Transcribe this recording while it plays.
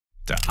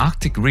The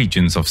Arctic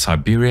regions of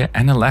Siberia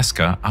and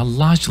Alaska are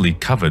largely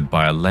covered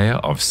by a layer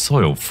of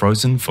soil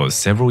frozen for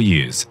several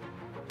years.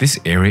 This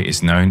area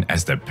is known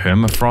as the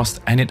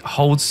Permafrost, and it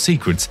holds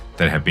secrets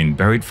that have been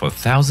buried for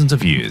thousands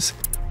of years.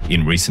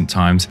 In recent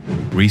times,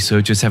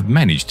 researchers have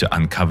managed to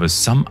uncover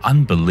some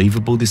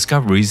unbelievable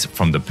discoveries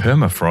from the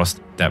permafrost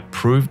that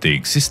prove the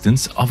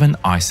existence of an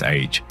ice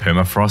age.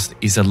 Permafrost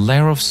is a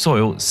layer of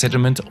soil,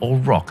 sediment, or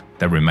rock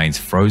that remains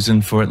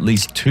frozen for at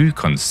least 2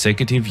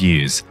 consecutive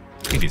years.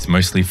 It is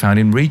mostly found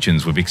in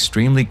regions with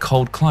extremely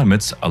cold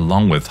climates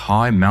along with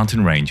high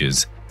mountain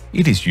ranges.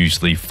 It is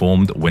usually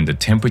formed when the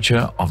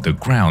temperature of the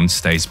ground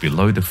stays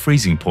below the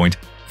freezing point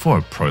for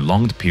a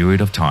prolonged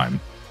period of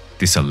time.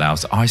 This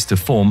allows ice to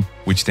form,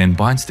 which then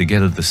binds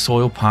together the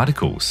soil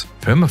particles.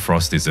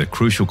 Permafrost is a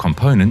crucial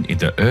component in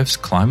the Earth's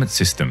climate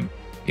system.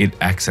 It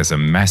acts as a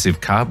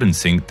massive carbon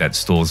sink that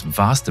stores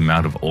vast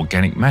amount of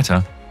organic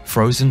matter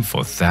frozen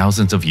for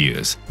thousands of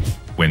years.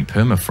 When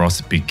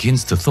permafrost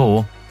begins to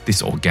thaw,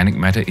 this organic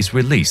matter is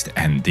released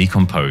and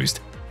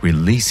decomposed,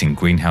 releasing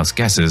greenhouse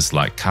gases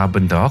like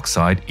carbon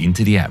dioxide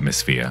into the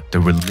atmosphere. The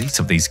release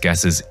of these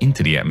gases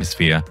into the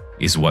atmosphere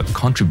is what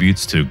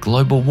contributes to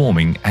global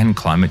warming and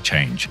climate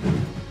change.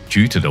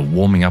 Due to the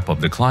warming up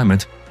of the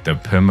climate, the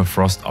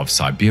permafrost of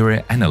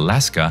Siberia and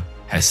Alaska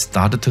has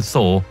started to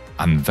thaw,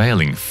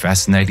 unveiling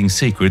fascinating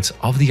secrets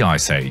of the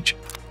Ice Age.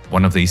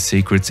 One of these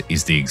secrets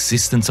is the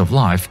existence of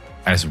life,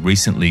 as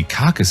recently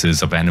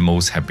carcasses of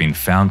animals have been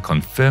found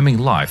confirming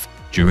life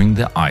during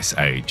the Ice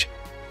Age.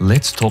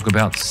 Let's talk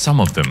about some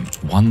of them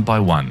one by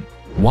one.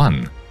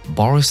 1.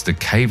 Boris the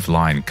cave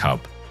lion cub,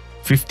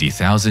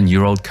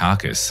 50,000-year-old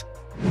carcass.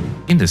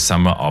 In the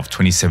summer of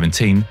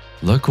 2017,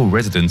 local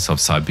residents of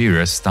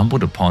Siberia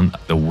stumbled upon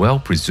the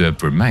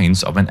well-preserved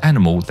remains of an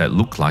animal that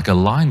looked like a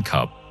lion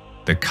cub.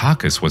 The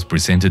carcass was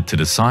presented to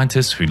the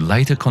scientists, who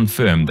later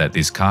confirmed that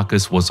this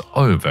carcass was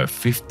over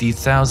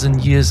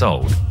 50,000 years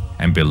old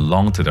and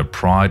belonged to the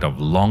pride of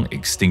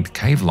long-extinct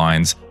cave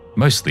lions,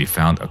 mostly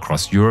found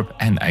across Europe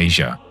and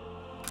Asia.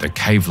 The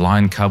cave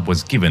lion cub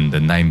was given the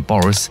name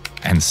Boris,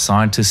 and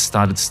scientists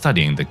started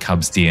studying the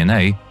cub's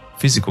DNA,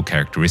 physical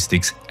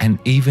characteristics, and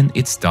even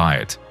its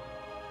diet.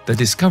 The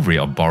discovery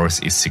of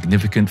Boris is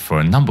significant for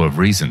a number of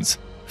reasons.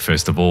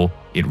 First of all,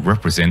 it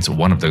represents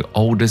one of the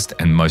oldest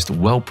and most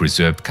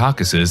well-preserved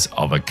carcasses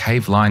of a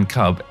cave lion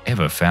cub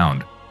ever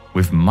found,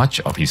 with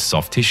much of his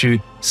soft tissue,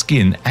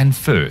 skin, and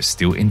fur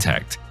still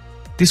intact.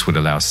 This would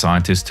allow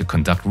scientists to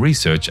conduct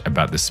research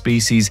about the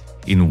species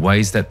in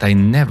ways that they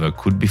never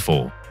could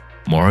before.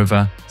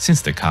 Moreover,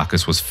 since the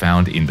carcass was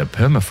found in the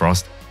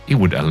permafrost, it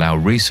would allow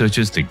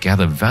researchers to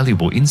gather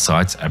valuable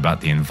insights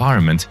about the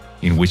environment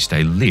in which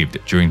they lived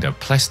during the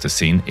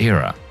Pleistocene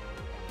era.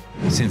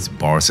 Since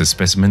Boris's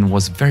specimen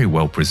was very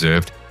well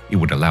preserved, it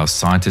would allow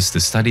scientists to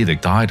study the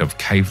diet of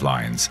cave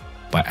lions.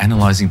 By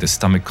analyzing the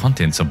stomach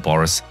contents of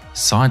Boris,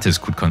 scientists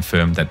could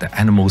confirm that the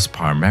animals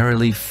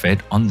primarily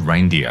fed on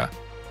reindeer.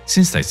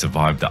 Since they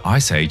survived the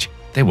Ice Age,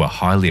 they were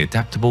highly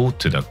adaptable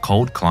to the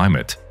cold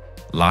climate.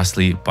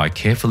 Lastly, by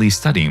carefully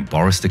studying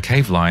Boris the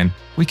cave lion,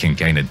 we can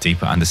gain a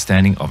deeper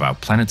understanding of our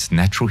planet's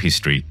natural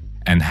history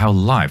and how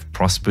life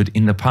prospered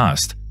in the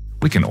past.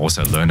 We can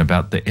also learn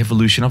about the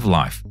evolution of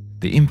life,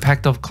 the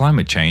impact of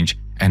climate change,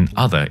 and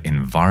other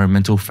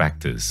environmental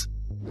factors.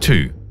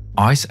 2.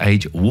 Ice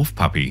Age wolf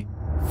puppy,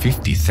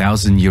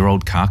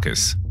 50,000-year-old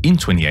carcass. In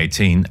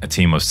 2018, a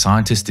team of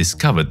scientists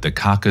discovered the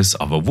carcass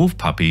of a wolf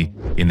puppy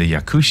in the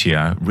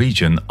Yakutia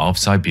region of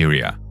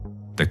Siberia.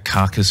 The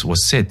carcass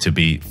was said to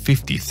be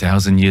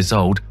 50,000 years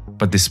old,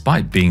 but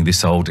despite being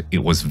this old, it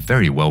was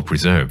very well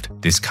preserved.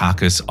 This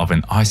carcass of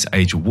an Ice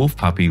Age wolf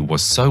puppy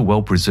was so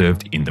well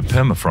preserved in the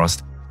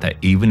permafrost that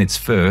even its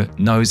fur,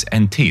 nose,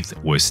 and teeth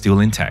were still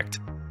intact.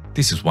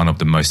 This is one of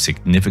the most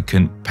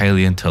significant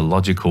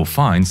paleontological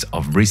finds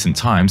of recent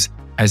times,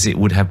 as it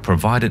would have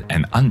provided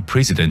an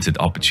unprecedented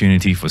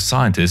opportunity for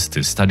scientists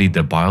to study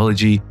the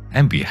biology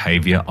and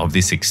behavior of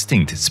this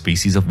extinct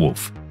species of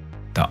wolf.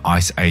 The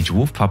Ice Age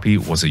wolf puppy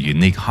was a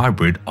unique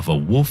hybrid of a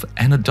wolf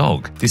and a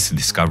dog. This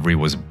discovery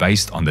was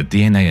based on the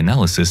DNA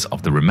analysis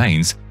of the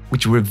remains,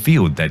 which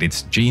revealed that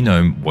its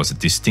genome was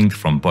distinct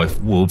from both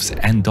wolves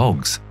and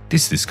dogs.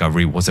 This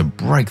discovery was a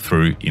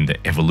breakthrough in the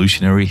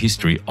evolutionary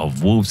history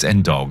of wolves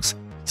and dogs,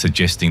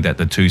 suggesting that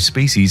the two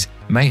species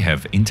may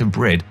have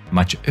interbred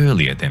much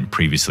earlier than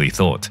previously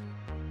thought.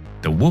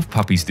 The wolf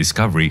puppy's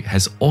discovery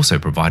has also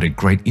provided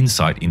great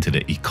insight into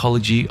the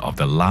ecology of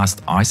the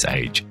last Ice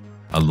Age.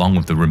 Along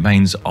with the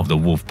remains of the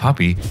wolf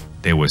puppy,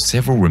 there were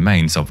several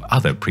remains of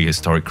other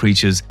prehistoric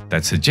creatures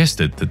that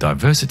suggested the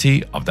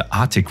diversity of the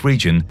Arctic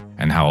region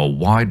and how a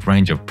wide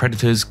range of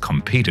predators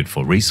competed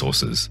for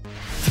resources.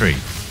 3.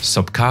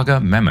 Sopkarga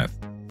mammoth,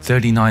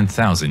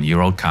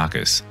 39,000-year-old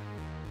carcass.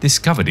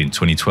 Discovered in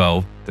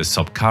 2012, the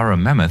Sopkarga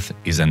mammoth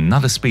is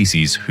another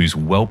species whose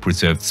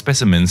well-preserved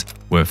specimens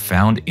were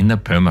found in the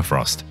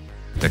permafrost.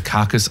 The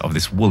carcass of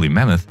this woolly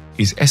mammoth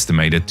is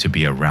estimated to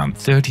be around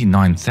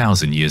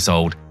 39,000 years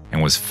old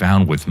and was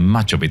found with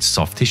much of its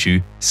soft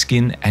tissue,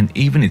 skin, and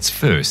even its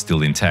fur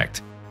still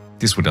intact.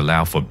 This would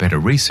allow for better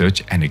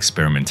research and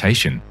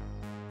experimentation.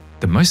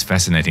 The most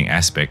fascinating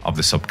aspect of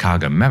the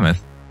Sopkarga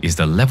mammoth is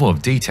the level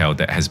of detail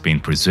that has been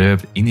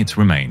preserved in its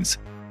remains.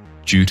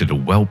 Due to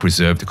the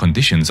well-preserved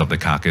conditions of the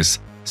carcass,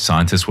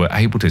 scientists were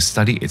able to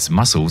study its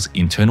muscles,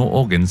 internal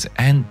organs,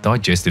 and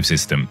digestive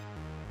system.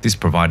 This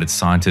provided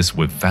scientists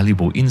with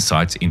valuable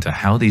insights into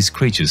how these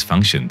creatures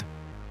functioned.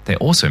 They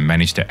also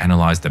managed to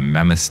analyze the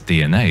mammoth's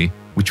DNA,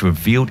 which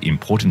revealed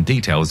important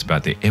details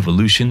about the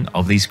evolution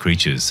of these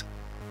creatures.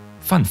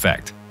 Fun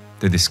fact: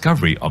 the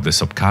discovery of the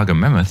Sopkarga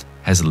mammoth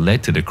has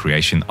led to the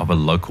creation of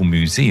a local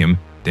museum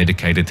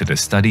dedicated to the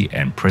study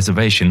and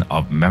preservation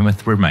of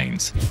mammoth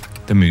remains.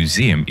 The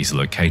museum is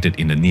located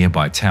in the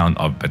nearby town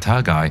of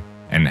Batagai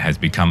and has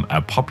become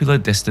a popular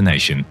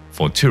destination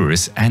for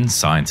tourists and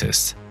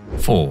scientists.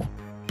 4.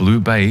 Blue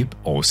Babe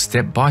or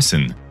Steppe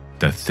Bison,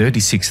 the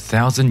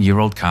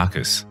 36,000-year-old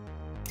carcass.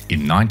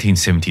 In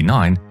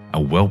 1979, a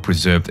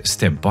well-preserved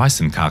steppe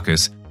bison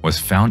carcass was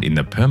found in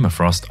the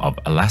permafrost of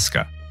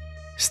Alaska.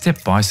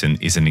 Steppe bison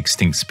is an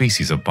extinct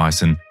species of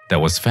bison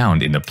that was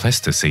found in the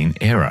Pleistocene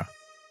era.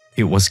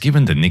 It was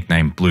given the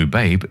nickname Blue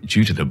Babe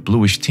due to the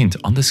bluish tint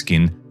on the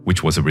skin,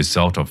 which was a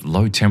result of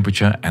low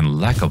temperature and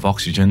lack of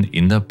oxygen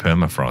in the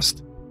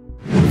permafrost.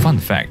 Fun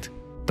fact: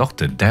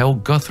 Dr. Dale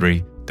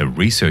Guthrie, the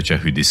researcher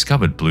who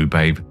discovered Blue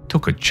Babe,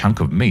 took a chunk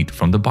of meat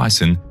from the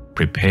bison,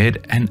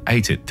 prepared and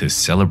ate it to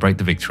celebrate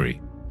the victory.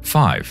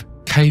 5.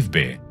 Cave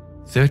Bear,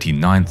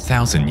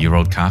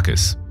 39,000-year-old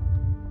carcass.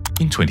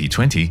 In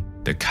 2020,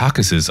 the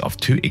carcasses of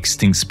 2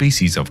 extinct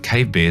species of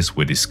cave bears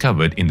were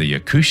discovered in the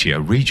Yakutia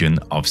region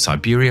of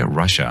Siberia,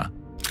 Russia.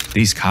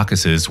 These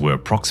carcasses were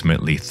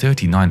approximately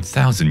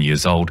 39,000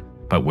 years old,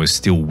 but were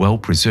still well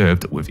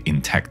preserved with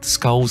intact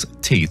skulls,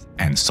 teeth,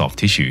 and soft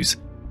tissues.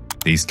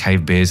 These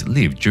cave bears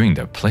lived during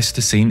the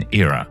Pleistocene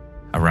era,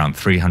 around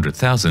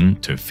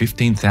 300,000 to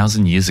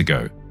 15,000 years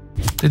ago.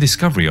 The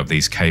discovery of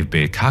these cave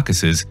bear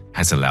carcasses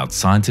has allowed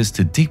scientists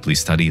to deeply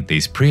study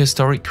these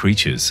prehistoric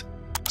creatures.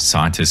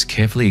 Scientists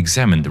carefully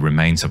examined the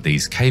remains of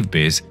these cave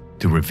bears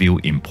to reveal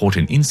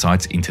important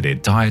insights into their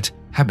diet,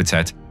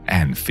 habitat,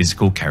 and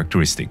physical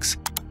characteristics.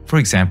 For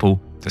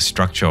example, the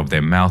structure of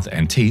their mouth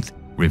and teeth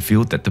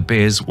revealed that the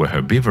bears were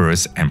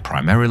herbivorous and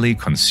primarily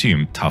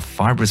consumed tough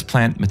fibrous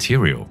plant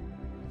material.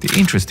 The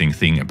interesting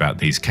thing about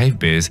these cave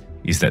bears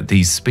is that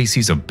these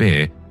species of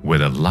bear were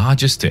the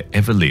largest to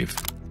ever live.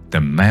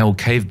 The male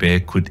cave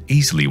bear could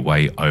easily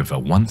weigh over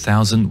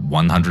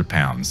 1,100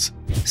 pounds.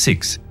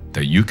 6.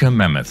 The Yukagir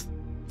mammoth,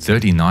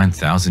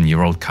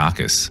 39,000-year-old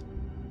carcass.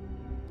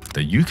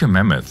 The Yukagir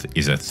mammoth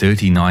is a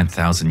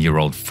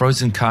 39,000-year-old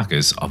frozen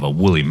carcass of a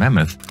woolly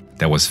mammoth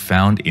that was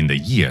found in the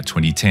year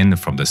 2010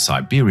 from the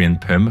Siberian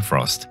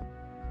permafrost.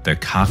 The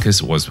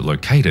carcass was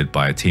located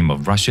by a team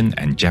of Russian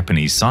and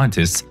Japanese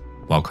scientists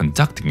while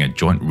conducting a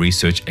joint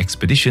research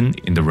expedition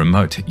in the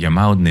remote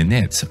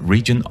Yamal-Nenets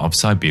region of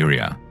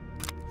Siberia.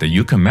 The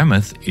Yukagir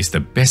mammoth is the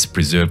best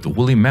preserved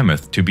woolly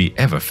mammoth to be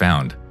ever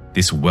found.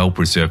 This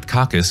well-preserved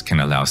carcass can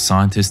allow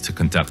scientists to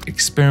conduct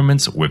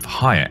experiments with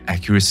higher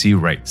accuracy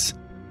rates.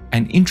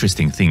 An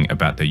interesting thing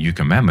about the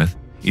Yukagir mammoth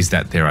is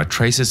that there are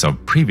traces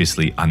of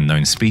previously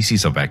unknown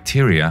species of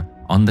bacteria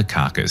on the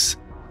carcass.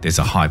 There's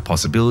a high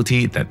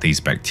possibility that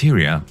these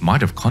bacteria might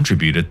have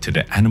contributed to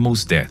the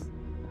animal's death.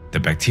 The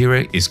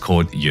bacteria is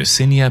called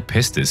Yersinia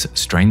pestis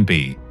strain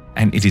B,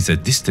 and it is a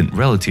distant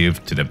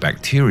relative to the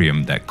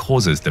bacterium that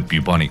causes the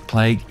bubonic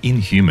plague in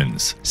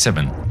humans.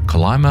 7.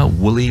 Kolyma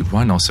woolly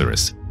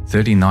rhinoceros,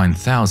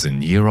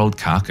 39,000-year-old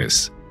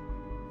carcass.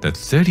 The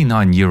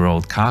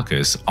 39-year-old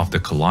carcass of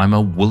the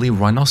Kolyma woolly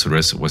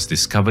rhinoceros was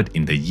discovered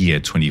in the year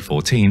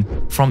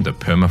 2014 from the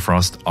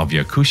permafrost of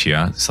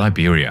Yakutia,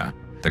 Siberia.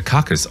 The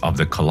carcass of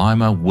the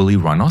Kolyma woolly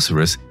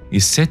rhinoceros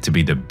is said to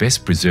be the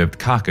best preserved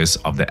carcass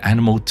of the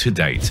animal to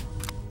date.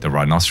 The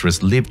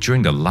rhinoceros lived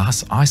during the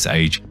last ice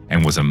age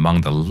and was among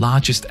the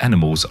largest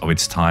animals of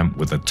its time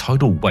with a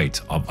total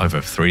weight of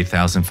over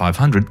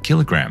 3,500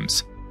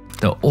 kilograms.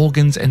 The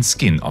organs and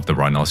skin of the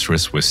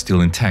rhinoceros were still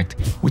intact,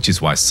 which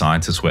is why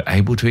scientists were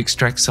able to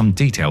extract some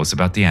details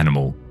about the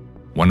animal,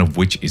 one of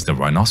which is the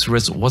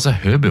rhinoceros was a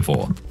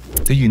herbivore.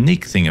 The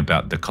unique thing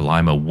about the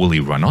Kolyma woolly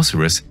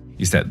rhinoceros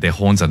is that their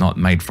horns are not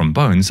made from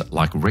bones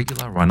like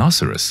regular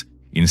rhinoceros.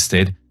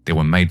 Instead, they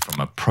were made from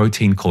a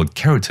protein called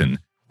keratin,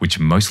 which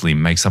mostly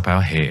makes up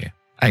our hair.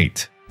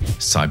 8.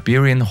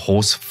 Siberian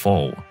horse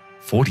foal,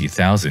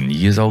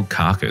 40,000-years-old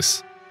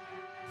carcass.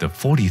 The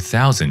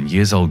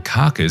 40,000-years-old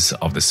carcass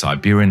of the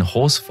Siberian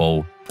horse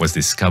foal was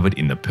discovered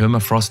in the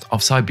permafrost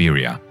of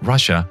Siberia,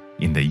 Russia,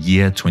 in the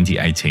year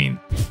 2018.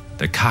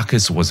 The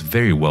carcass was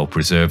very well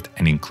preserved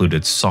and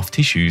included soft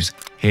tissues,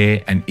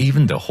 hair, and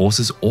even the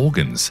horse's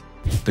organs.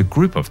 The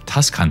group of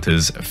tusk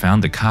hunters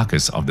found the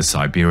carcass of the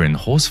Siberian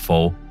horse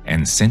foal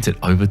and sent it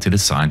over to the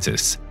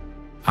scientists.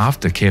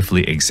 After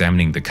carefully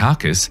examining the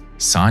carcass,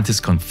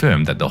 scientists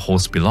confirmed that the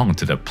horse belonged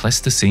to the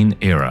Pleistocene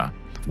era,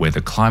 where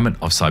the climate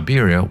of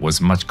Siberia was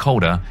much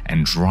colder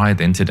and drier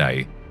than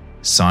today.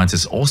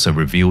 Scientists also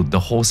revealed the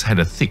horse had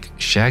a thick,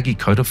 shaggy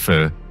coat of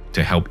fur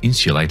to help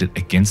insulate it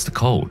against the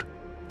cold.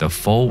 the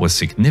foal was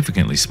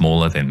significantly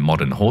smaller than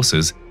modern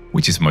horses,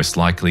 which is most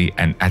likely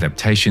an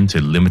adaptation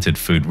to limited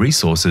food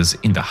resources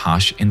in the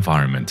harsh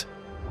environment.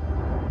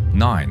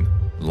 9.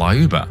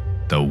 Lyuba,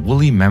 the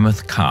woolly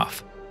mammoth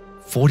calf,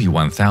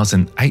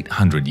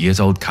 41,800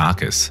 years old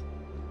carcass.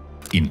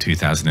 In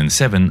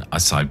 2007, a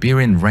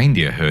Siberian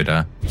reindeer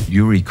herder,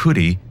 Yuri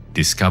Kudi,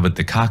 discovered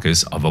the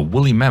carcass of a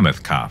woolly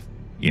mammoth calf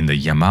in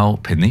the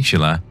Yamal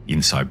Peninsula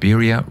in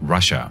Siberia,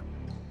 Russia.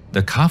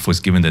 The calf was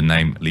given the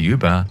name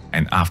Lyuba,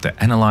 and after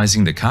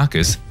analyzing the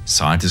carcass,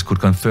 scientists could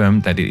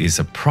confirm that it is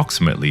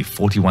approximately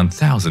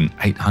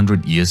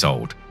 41,800 years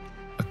old.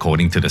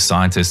 According to the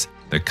scientists,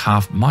 the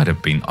calf might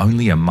have been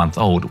only a month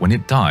old when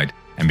it died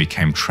and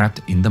became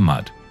trapped in the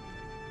mud.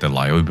 The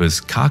Lyuba's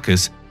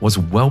carcass was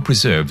well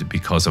preserved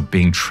because of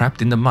being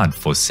trapped in the mud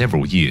for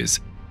several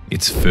years.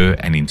 Its fur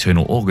and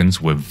internal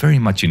organs were very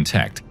much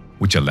intact,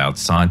 which allowed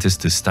scientists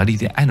to study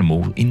the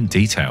animal in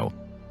detail.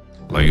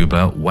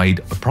 Lyuba weighed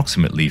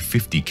approximately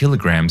 50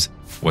 kilograms,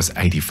 was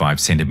 85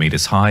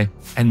 centimeters high,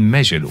 and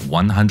measured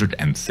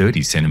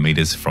 130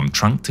 centimeters from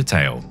trunk to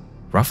tail,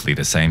 roughly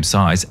the same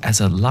size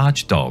as a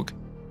large dog.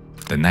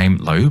 The name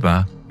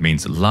Lyuba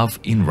means love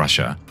in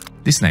Russia.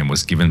 This name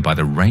was given by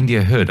the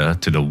reindeer herder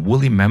to the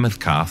woolly mammoth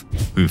calf,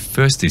 who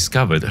first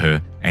discovered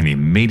her and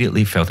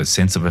immediately felt a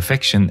sense of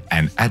affection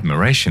and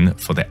admiration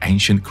for the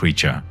ancient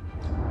creature.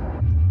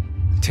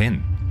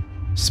 10.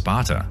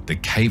 Sparta, the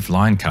cave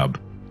lion cub,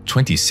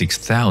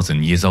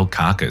 26,000 years old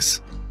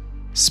carcass.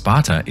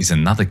 Sparta is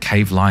another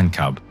cave lion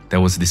cub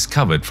that was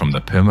discovered from the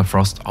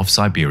permafrost of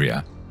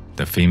Siberia.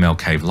 The female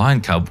cave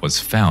lion cub was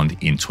found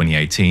in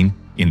 2018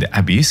 in the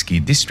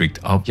Abyysky district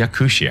of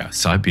Yakutia,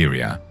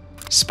 Siberia.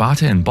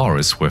 Sparta and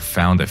Boris were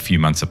found a few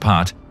months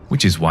apart,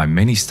 which is why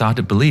many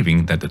started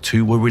believing that the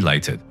two were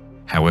related.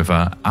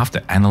 However,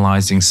 after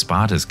analyzing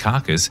Sparta's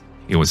carcass,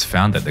 it was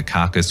found that the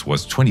carcass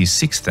was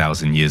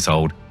 26,000 years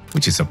old,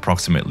 which is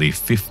approximately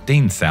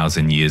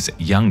 15,000 years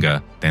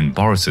younger than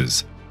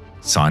Boris's.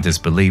 Scientists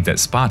believe that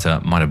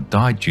Sparta might have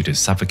died due to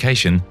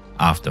suffocation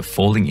after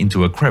falling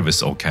into a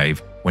crevice or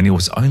cave when it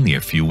was only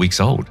a few weeks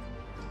old.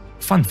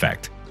 Fun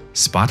fact: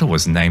 Sparta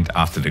was named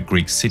after the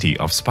Greek city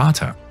of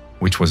Sparta,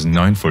 which was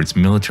known for its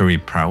military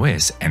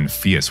prowess and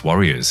fierce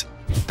warriors.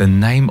 The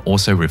name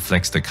also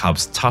reflects the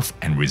cub's tough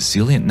and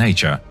resilient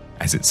nature,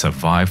 as it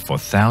survived for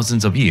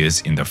thousands of years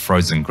in the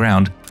frozen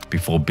ground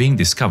before being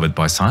discovered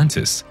by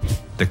scientists.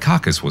 The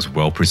carcass was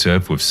well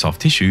preserved with soft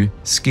tissue,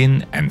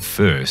 skin, and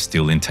fur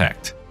still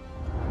intact.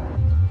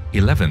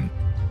 11.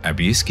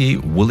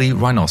 Abyysky woolly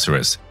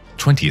rhinoceros,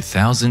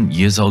 20,000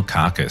 years old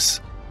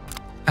carcass.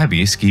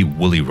 Abyysky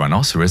woolly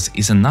rhinoceros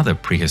is another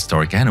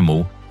prehistoric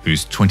animal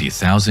whose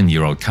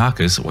 20,000-year-old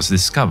carcass was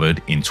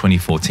discovered in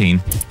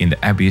 2014 in the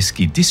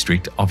Abyysky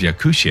district of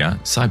Yakutia,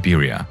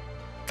 Siberia.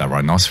 The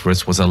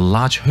rhinoceros was a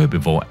large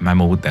herbivore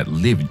mammal that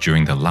lived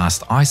during the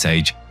last ice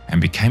age and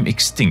became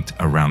extinct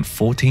around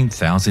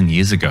 14,000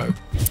 years ago.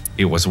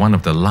 It was one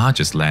of the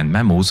largest land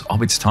mammals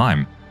of its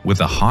time,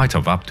 with a height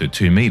of up to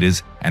 2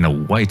 meters and a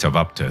weight of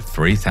up to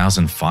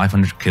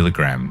 3,500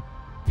 kilograms.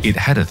 It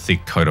had a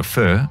thick coat of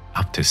fur,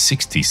 up to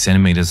 60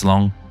 centimeters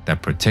long,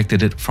 that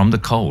protected it from the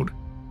cold.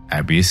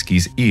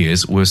 Abyysky's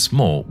ears were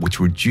small, which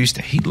reduced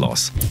heat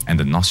loss, and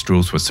the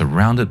nostrils were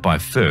surrounded by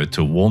fur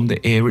to warm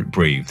the air it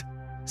breathed.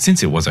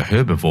 Since it was a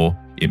herbivore,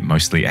 it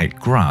mostly ate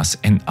grass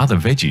and other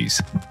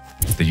veggies.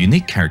 The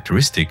unique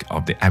characteristic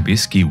of the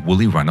Abyysky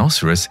woolly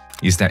rhinoceros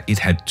is that it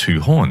had 2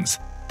 horns,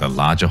 the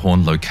larger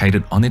horn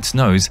located on its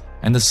nose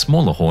and the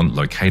smaller horn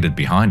located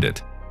behind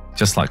it.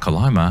 Just like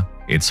Kolyma,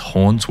 its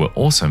horns were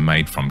also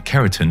made from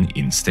keratin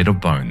instead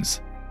of bones.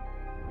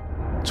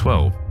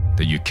 12.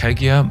 The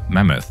Yukagir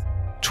mammoth,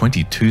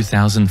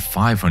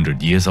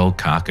 22,500 years old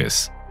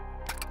carcass.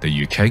 The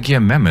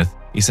Yukagir mammoth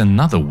is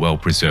another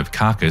well-preserved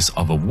carcass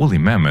of a woolly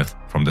mammoth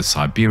from the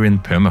Siberian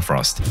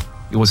permafrost.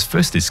 It was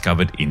first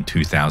discovered in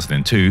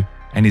 2002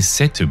 and is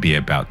said to be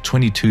about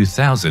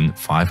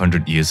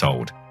 22,500 years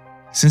old.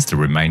 Since the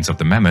remains of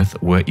the mammoth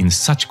were in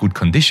such good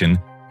condition,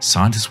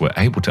 scientists were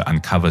able to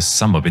uncover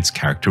some of its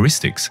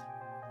characteristics.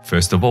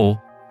 First of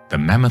all, the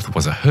mammoth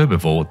was a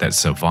herbivore that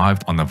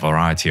survived on a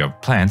variety of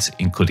plants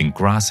including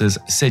grasses,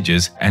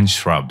 sedges, and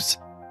shrubs.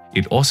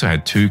 It also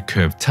had 2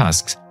 curved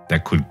tusks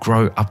that could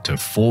grow up to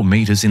 4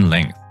 meters in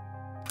length.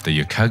 The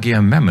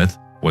Yukagir mammoth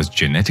was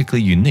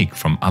genetically unique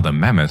from other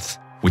mammoths,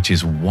 which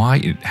is why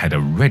it had a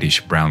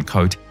reddish-brown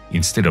coat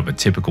instead of a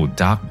typical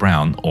dark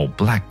brown or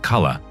black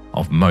color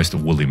of most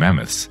woolly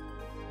mammoths.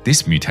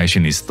 This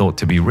mutation is thought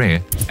to be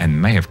rare and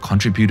may have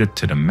contributed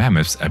to the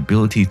mammoth's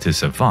ability to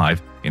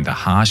survive in the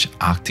harsh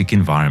Arctic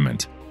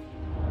environment.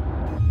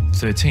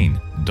 13.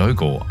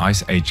 Dogor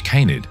Ice Age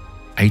Canid,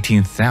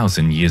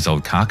 18,000 years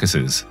old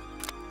carcasses.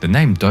 The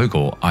name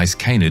Dogor Ice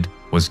Canid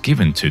was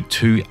given to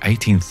 2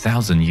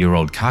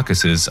 18,000-year-old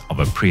carcasses of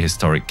a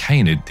prehistoric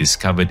canid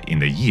discovered in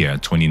the year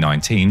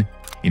 2019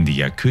 in the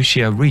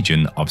Yakutia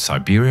region of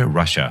Siberia,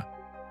 Russia.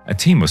 A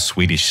team of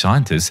Swedish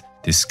scientists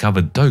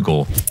discovered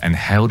Dogor and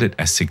hailed it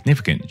as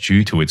significant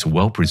due to its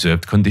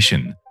well-preserved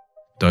condition.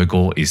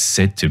 Dogor is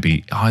said to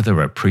be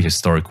either a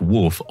prehistoric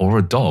wolf or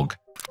a dog.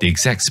 the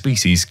exact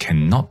species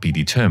cannot be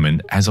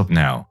determined as of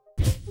now.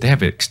 They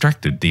have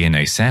extracted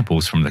DNA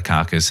samples from the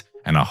carcass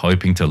and are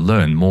hoping to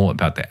learn more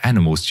about the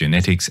animal's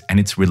genetics and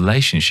its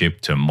relationship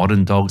to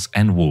modern dogs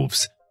and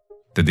wolves.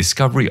 The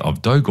discovery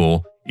of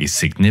Dogor is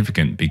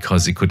significant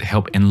because it could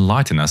help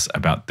enlighten us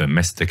about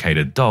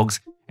domesticated dogs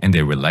and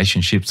their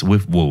relationships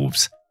with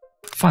wolves.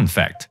 Fun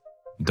fact: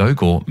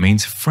 Dogor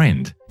means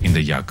friend in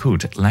the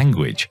Yakut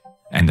language,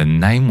 and the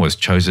name was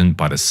chosen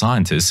by the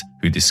scientists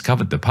who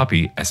discovered the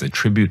puppy as a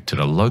tribute to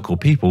the local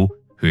people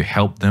who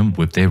helped them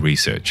with their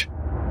research.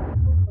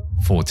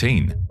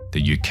 14.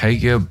 The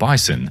Yukagir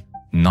Bison,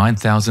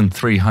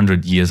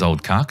 9,300 years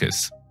old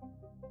carcass.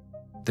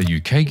 The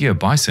Yukagir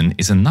bison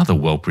is another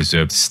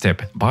well-preserved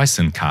steppe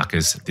bison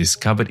carcass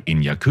discovered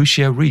in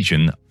Yakutia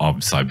region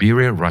of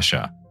Siberia,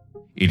 Russia.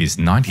 It is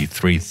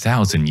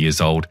 93,000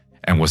 years old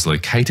and was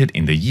located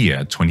in the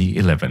year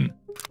 2011.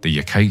 The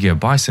Yukagir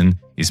bison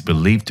is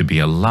believed to be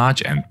a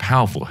large and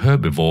powerful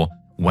herbivore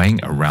weighing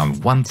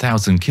around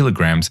 1,000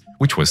 kilograms,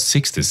 which was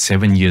 6 to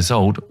 7 years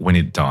old when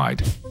it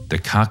died. The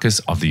carcass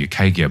of the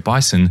Yukagir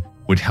bison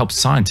would help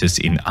scientists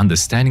in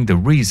understanding the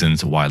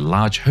reasons why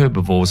large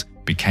herbivores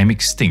became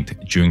extinct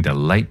during the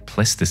late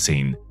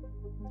Pleistocene.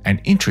 An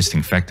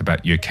interesting fact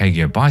about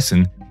Yukagir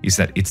bison is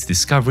that its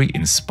discovery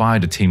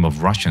inspired a team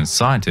of Russian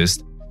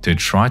scientists to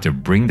try to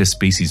bring the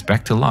species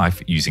back to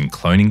life using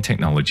cloning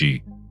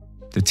technology.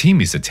 The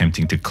team is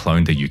attempting to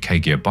clone the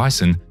Yukagir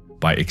bison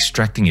by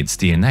extracting its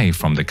DNA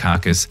from the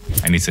carcass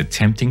and is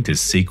attempting to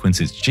sequence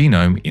its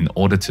genome in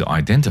order to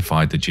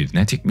identify the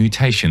genetic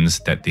mutations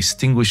that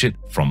distinguish it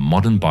from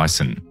modern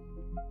bison.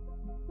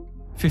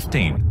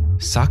 15.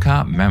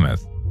 Saka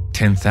mammoth,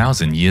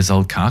 10,000 years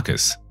old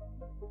carcass.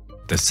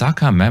 The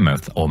Saka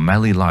mammoth or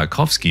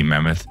Malyuba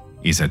mammoth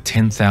is a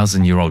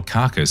 10,000-year-old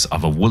carcass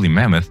of a woolly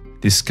mammoth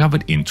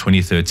discovered in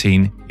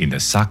 2013 in the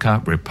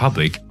Sakha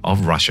Republic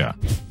of Russia.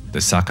 The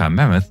Saka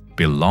mammoth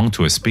belonged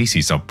to a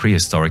species of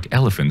prehistoric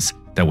elephants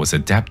that was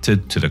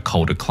adapted to the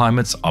colder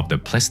climates of the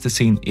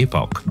Pleistocene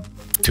epoch.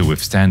 To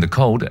withstand the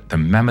cold, the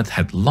mammoth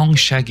had long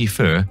shaggy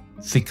fur,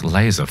 thick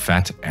layers of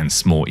fat, and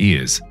small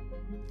ears.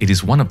 It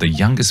is one of the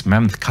youngest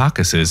mammoth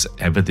carcasses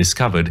ever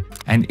discovered,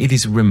 and it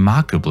is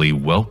remarkably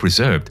well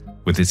preserved,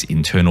 with its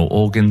internal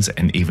organs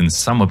and even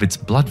some of its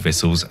blood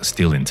vessels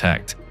still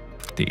intact.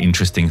 The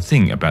interesting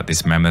thing about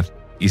this mammoth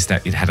is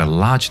that it had a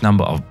large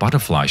number of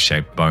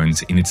butterfly-shaped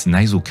bones in its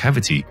nasal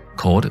cavity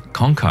called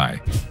conchi.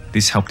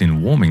 This helped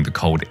in warming the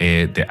cold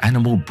air the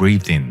animal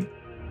breathed in.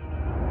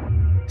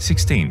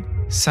 16.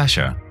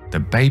 Sasha, the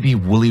baby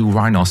woolly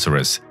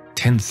rhinoceros,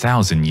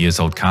 10,000 years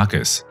old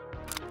carcass.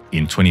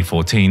 In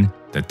 2014,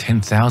 the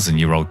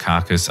 10,000-year-old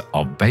carcass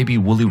of baby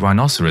woolly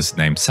rhinoceros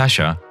named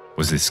Sasha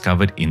was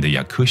discovered in the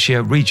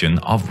Yakutia region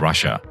of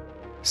Russia.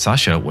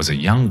 Sasha was a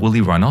young woolly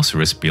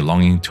rhinoceros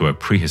belonging to a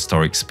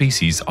prehistoric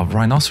species of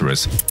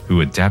rhinoceros who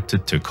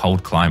adapted to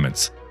cold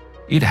climates.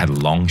 It had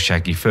long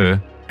shaggy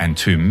fur and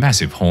 2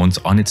 massive horns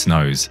on its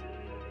nose.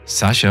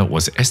 Sasha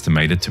was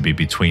estimated to be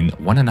between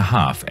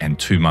 1.5 and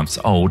 2 months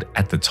old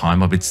at the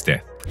time of its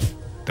death.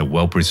 The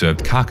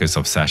well-preserved carcass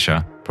of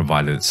Sasha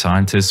provided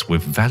scientists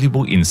with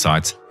valuable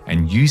insights,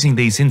 and using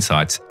these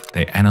insights,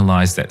 they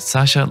analyzed that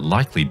Sasha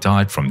likely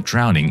died from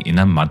drowning in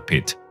a mud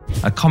pit,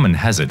 a common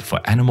hazard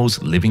for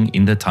animals living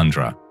in the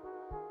tundra.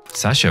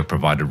 Sasha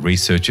provided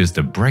researchers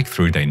the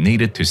breakthrough they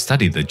needed to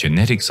study the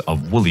genetics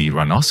of woolly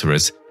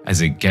rhinoceros,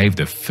 as it gave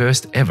the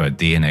first ever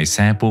DNA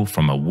sample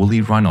from a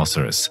woolly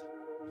rhinoceros.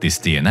 This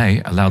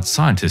DNA allowed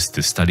scientists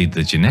to study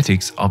the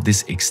genetics of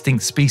this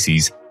extinct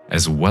species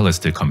as well as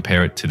to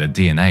compare it to the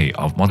DNA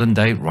of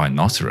modern-day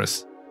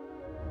rhinoceros.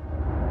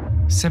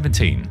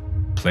 17.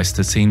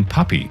 Pleistocene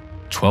puppy,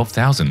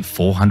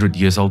 12,400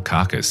 years old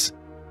carcass.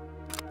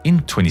 In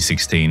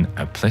 2016,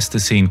 a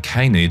Pleistocene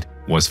canid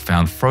was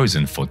found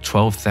frozen for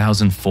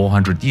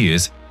 12,400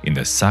 years in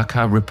the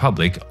Sakha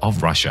Republic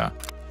of Russia.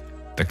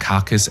 The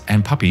carcass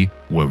and puppy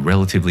were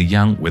relatively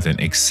young with an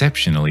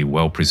exceptionally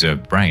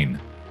well-preserved brain.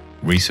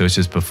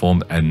 Researchers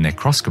performed a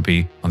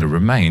necroscopy on the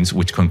remains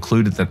which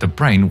concluded that the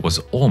brain was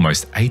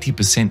almost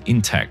 80%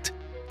 intact.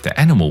 The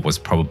animal was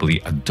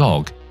probably a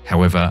dog,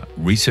 however,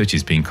 research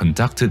is being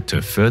conducted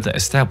to further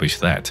establish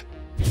that.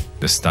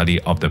 The study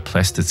of the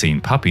Pleistocene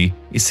puppy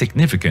is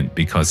significant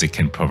because it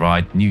can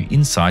provide new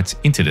insights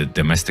into the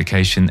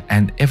domestication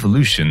and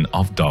evolution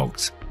of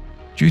dogs.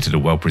 Due to the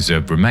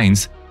well-preserved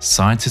remains,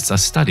 scientists are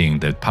studying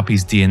the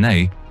puppy's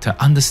DNA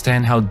to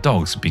understand how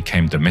dogs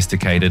became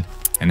domesticated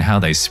and how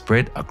they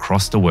spread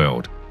across the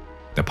world.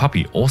 The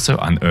puppy also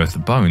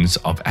unearthed bones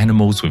of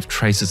animals with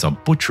traces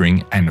of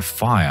butchering and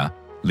fire,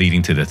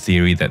 leading to the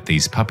theory that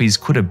these puppies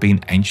could have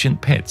been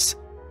ancient pets.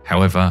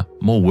 However,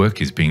 more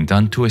work is being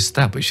done to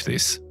establish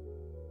this.